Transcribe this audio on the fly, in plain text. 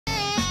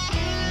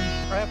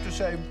I have to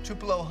say,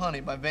 Tupelo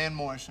Honey by Van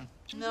Morrison.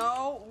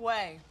 No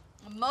way.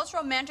 The most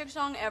romantic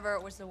song ever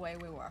was The Way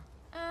We Were.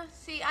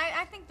 See,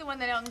 I think the one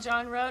that Elton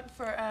John wrote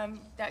for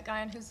that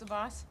guy on Who's the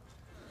Boss.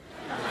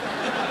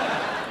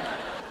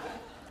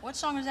 What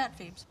song is that,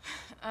 Phoebes?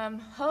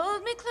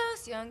 Hold me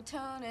close, young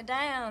Tony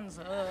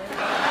Danza.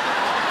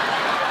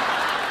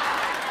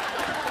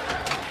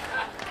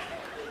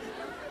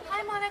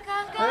 Hi,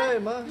 Monica. Hey,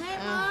 Ma. Hey,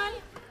 Mon.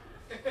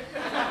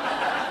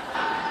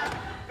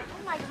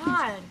 Oh, my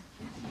God.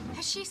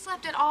 Has she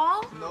slept at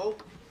all?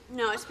 Nope.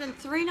 No, it's been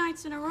 3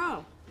 nights in a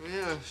row.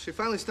 Yeah, she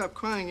finally stopped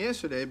crying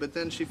yesterday, but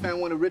then she found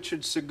one of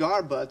Richard's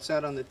cigar butts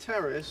out on the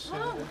terrace.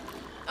 Oh.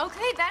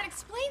 Okay, that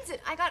explains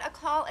it. I got a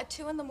call at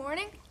 2 in the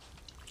morning,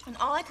 and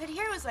all I could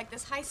hear was like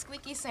this high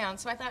squeaky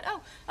sound. So I thought,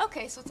 oh,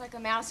 okay, so it's like a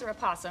mouse or a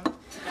possum. Then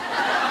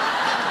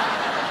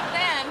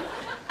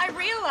I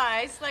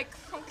realized, like,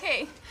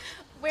 okay,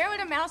 where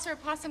would a mouse or a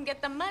possum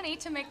get the money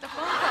to make the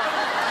phone call?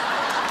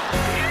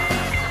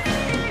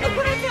 Look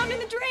what I found in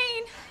the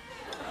drain.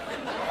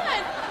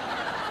 What?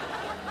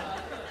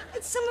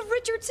 It's some of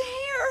Richard's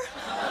hair.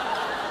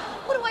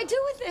 What do I do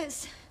with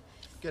this?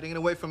 Getting it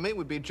away from me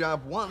would be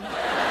job 1.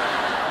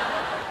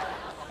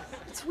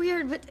 It's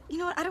weird, but you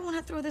know what? I don't want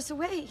to throw this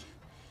away.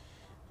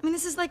 I mean,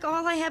 this is like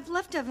all I have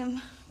left of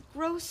him.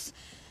 Gross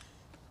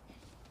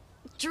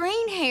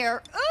drain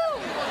hair. Ooh!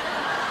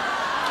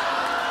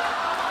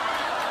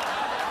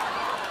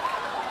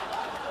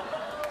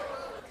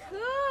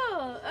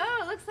 Cool. Oh,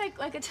 it looks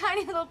like a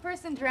tiny little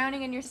person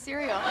drowning in your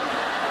cereal.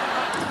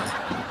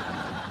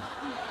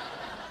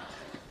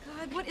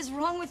 God, what is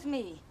wrong with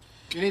me?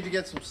 You need to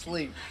get some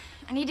sleep.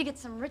 I need to get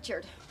some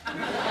Richard.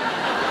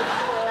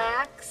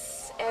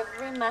 Relax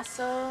every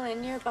muscle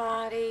in your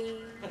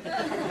body.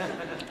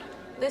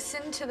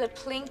 Listen to the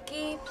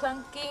plinky,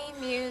 plunky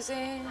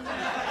music.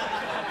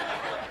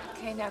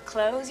 Okay, now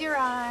close your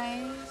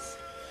eyes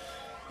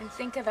and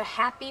think of a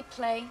happy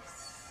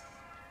place.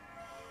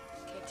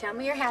 Okay, tell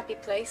me your happy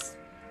place.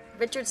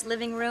 Richard's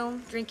living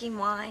room, drinking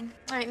wine.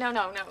 All right, no.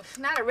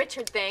 Not a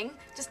Richard thing.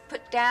 Just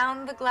put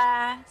down the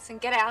glass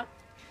and get out.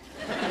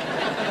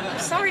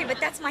 Sorry, but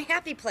that's my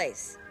happy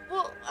place.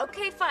 Well,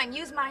 okay, fine.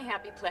 Use my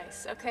happy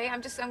place, okay?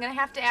 I'm gonna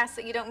have to ask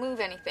that you don't move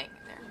anything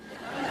in there.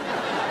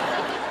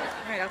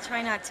 All right, I'll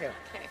try not to.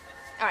 Okay.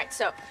 All right,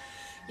 so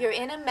you're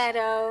in a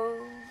meadow,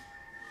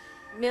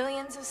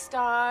 millions of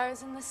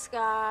stars in the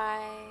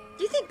sky.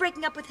 Do you think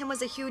breaking up with him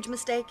was a huge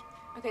mistake?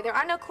 Okay, there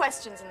are no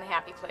questions in the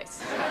happy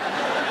place.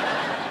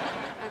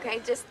 Okay,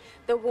 just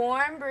the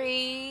warm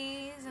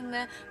breeze and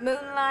the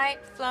moonlight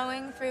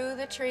flowing through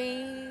the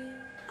trees.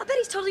 I'll bet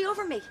he's totally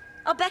over me.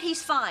 I'll bet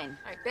he's fine.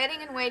 All right,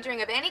 betting and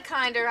wagering of any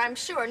kind are, I'm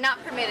sure,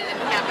 not permitted in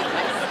the happy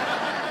place.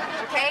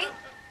 Okay?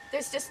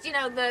 There's just, you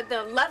know,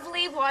 the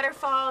lovely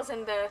waterfalls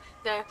and the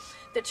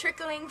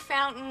trickling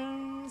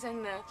fountains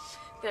and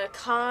the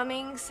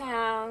calming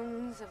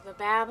sounds of the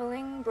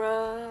babbling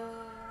brook.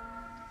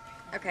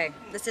 Okay,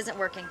 this isn't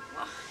working.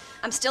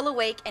 I'm still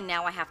awake, and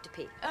now I have to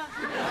pee.